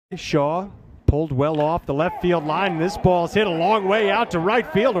Shaw pulled well off the left field line. This ball's hit a long way out to right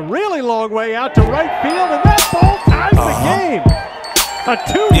field, a really long way out to right field, and that ball ties the game. A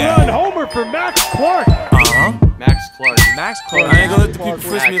two-run homer for Max Clark. Max Clark. Max Clark. I ain't gonna let the people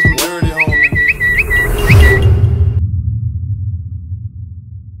push me from dirty, homie.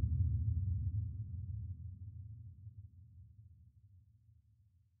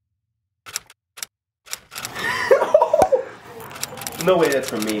 No way that's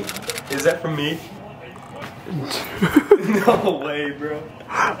from me. Is that from me? No way, bro.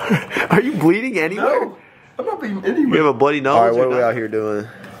 Are you bleeding anywhere? No, I'm not bleeding anywhere. You have a bloody nose? Alright, what are we out here doing?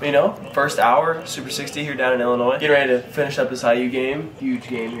 You know, first hour, Super 60 here down in Illinois. Getting ready to finish up this IU game. Huge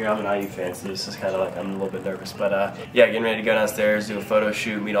game here. I'm an IU fan, so this is kind of like, I'm a little bit nervous. But yeah, getting ready to go downstairs, do a photo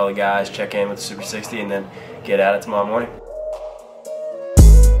shoot, meet all the guys, check in with the Super 60, and then get at it tomorrow morning.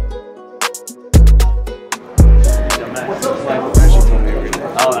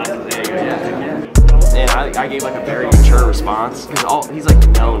 Oh, there you go, yeah. And I gave like a very mature response, because he's like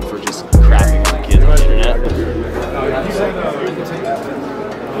known for just crapping with the kids on the internet.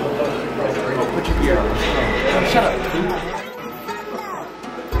 Oh, put your beer on. Oh, shut up.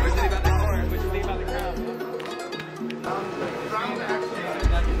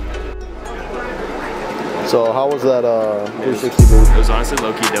 So how was that 360 booth? It was honestly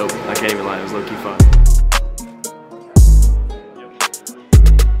low-key dope. I can't even lie, it was low-key fun.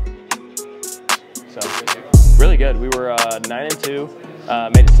 So, really good. We were 9-2,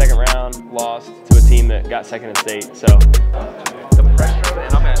 made the second round, lost to a team that got second in state. So The pressure,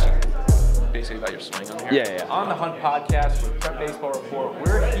 and I'm asking basically about your swing on here. Yeah. On the Hunt podcast with Prep Baseball Report,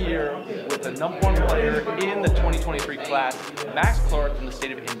 we're here with the #1 player in the 2023 class, Max Clark from the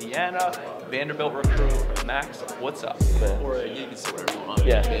state of Indiana, Vanderbilt recruit. Max, what's up? Or you can say whatever you want.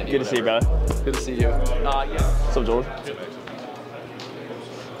 yeah, good to see you, brother. Good to see you. What's up, Jordan?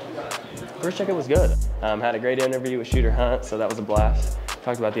 First check-in was good. Had a great interview with Shooter Hunt, so that was a blast.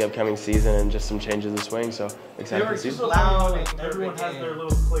 Talked about the upcoming season and just some changes in the swing, so excited for the season. Everyone has their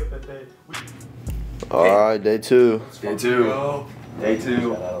little click that they... Alright, day two. Day two. Day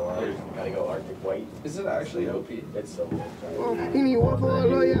two. Gotta go Arctic White. Is it actually OP? It's so good. I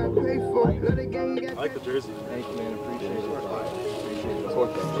like the jersey. Thank you, man. Appreciate it. Good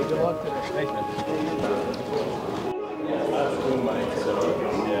luck today. Thanks, man.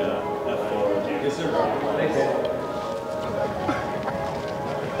 Yes, sir.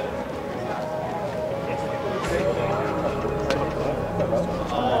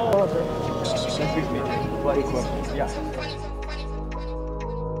 Thanks.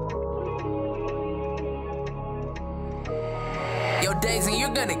 Yo, Daisy, you're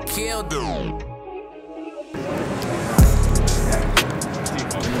gonna kill them.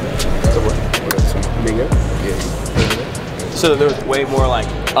 So there was way more like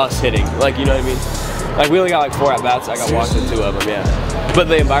us hitting, like, you know what I mean? Like, we only got like 4 at-bats, I got walked in 2 of them, yeah. But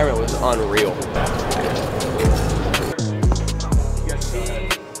the environment was unreal.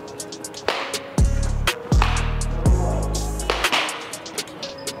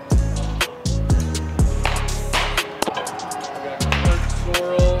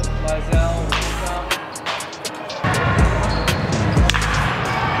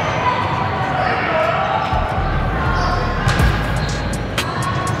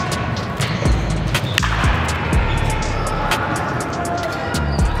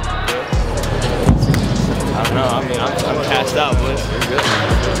 I'm passed out, boys. You're good.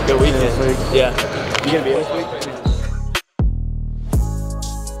 Good weekend. Yeah. You gonna be in this week?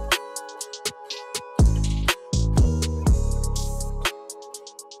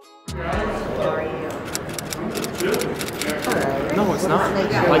 No, it's not.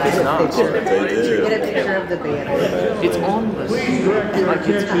 Like, it's not. Get a picture of the banner. It's on the... Please direct your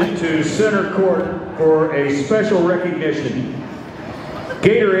attention to center court for a special recognition.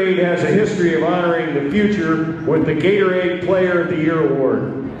 Gatorade has a history of honoring the future with the Gatorade Player of the Year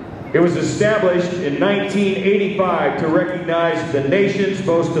Award. It was established in 1985 to recognize the nation's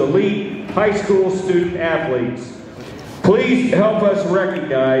most elite high school student athletes. Please help us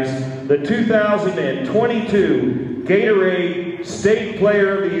recognize the 2022 Gatorade State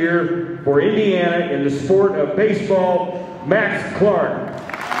Player of the Year for Indiana in the sport of baseball, Max Clark.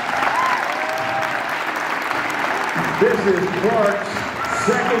 This is Clark's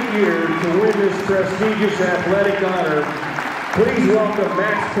second year to win this prestigious athletic honor. Please welcome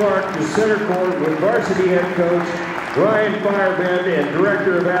Max Clark to center court with varsity head coach Ryan Firebend and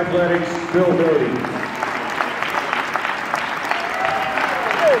Director of Athletics Bill Doty.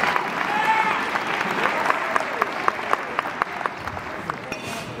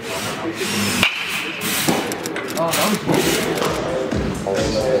 Oh, that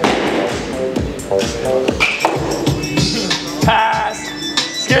was Pass.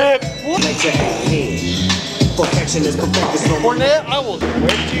 Skip. Cornet, I will. Where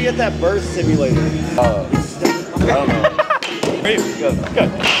did you get that burst simulator? I don't know.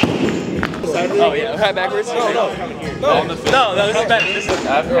 Good. Oh yeah, okay, backwards. No, this is better. This is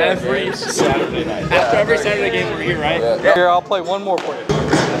every Saturday night. After every Saturday game, we're here, right? Yeah. Here, I'll play one more for you.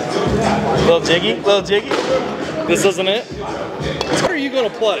 Little jiggy. This isn't it? What are you gonna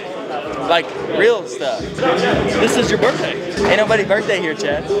play? Like real stuff. This is your birthday. Ain't nobody birthday here,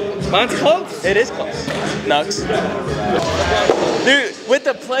 Chad. Mine's close. It is close. Nux. Dude, with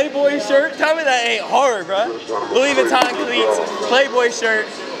the Playboy shirt, tell me that ain't hard, bro. Louis Vuitton cleats, Playboy shirt.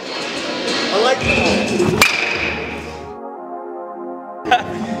 I like that.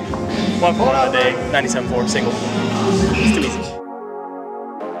 One for one a day, 97.4 single. It's too easy.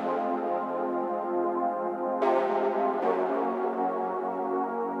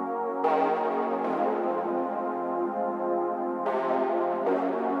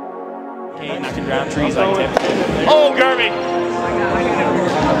 Knocking down trees like Tim. Oh, Garvey!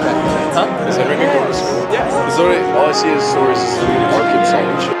 Huh? Is that ringing doors? Yes. All I see is stories of Arkansas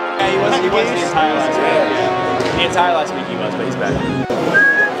and shit. Yeah, he was the entire last week. Yeah. The entire last week he was, but he's back.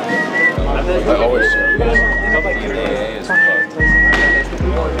 I always do.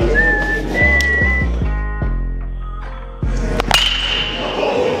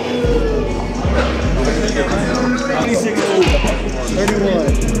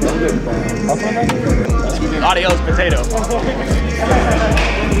 Adios, potato.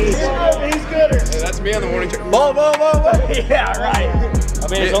 He's gooder. Hey, that's me on the morning check. Whoa. Yeah, right. I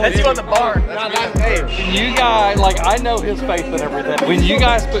mean, that's you on the bar. Hey, you guys, like, I know his face and everything. When you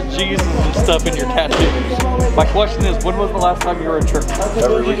guys put Jesus and stuff in your tattoos, my question is, when was the last time you were in church?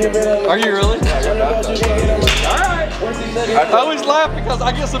 Every weekend. Are you really? Alright. I always laugh because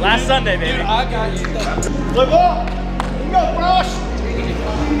I get some. Last Sunday, baby. Dude, I got you. Look up! You go, Frosh!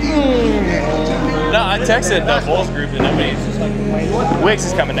 No, I texted the Bulls group and nobody. Wiggs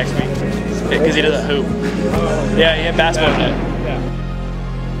is coming next week because he does a hoop. Yeah, he had basketball today.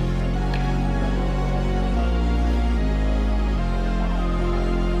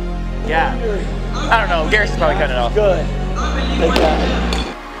 Yeah. I don't know. Garrison's probably cutting it off. Good.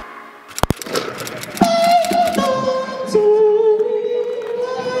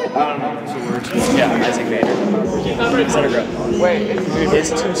 Yeah, Isaac Vader. Center growth. Wait,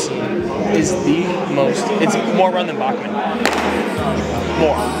 his 2C is the most. It's more run than Bachman.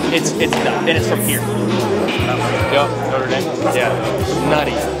 More. It's and it's from here. Yep, Notre Dame. Yeah.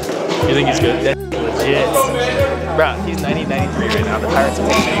 Nutty. You think he's good? That's legit. Bro, he's 90-93 right now. The Pirates are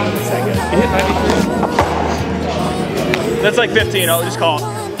taking him. He's that good. He hit 93. That's like 15. I'll just call it.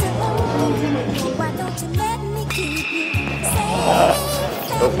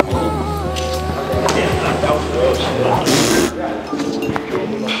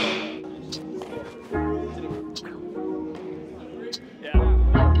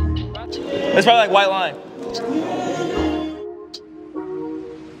 It's probably like white line.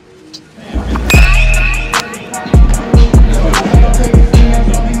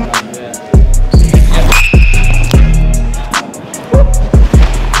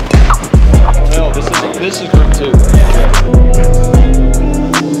 Well, this is group 2.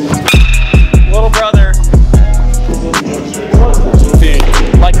 Little brother.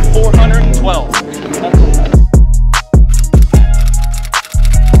 Like 412.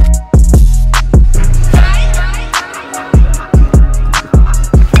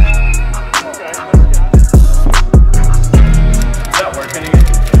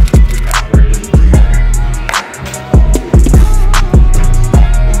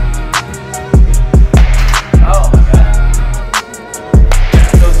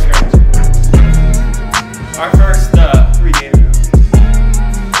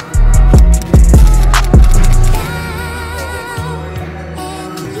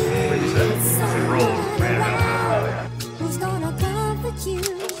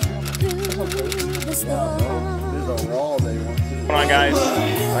 Come on, guys.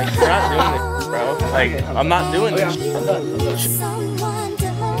 Like, we're not doing this, bro. Like, I'm not doing this.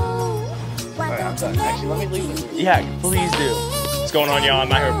 I'm done. Actually, let me leave this. Yeah, please do. What's going on, y'all?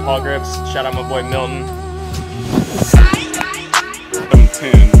 I'm out here with Paul Grips. Shout out my boy Milton. I'm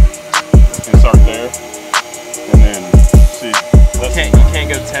 10 and start there, and then see. You can't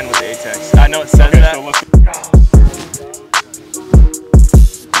go 10 with the Atex. I know it says that. So let's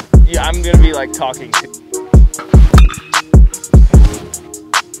yeah, I'm gonna be like talking.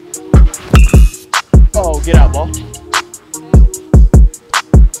 Oh, get out, ball.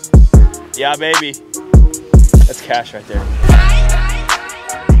 Yeah, baby. That's cash right there.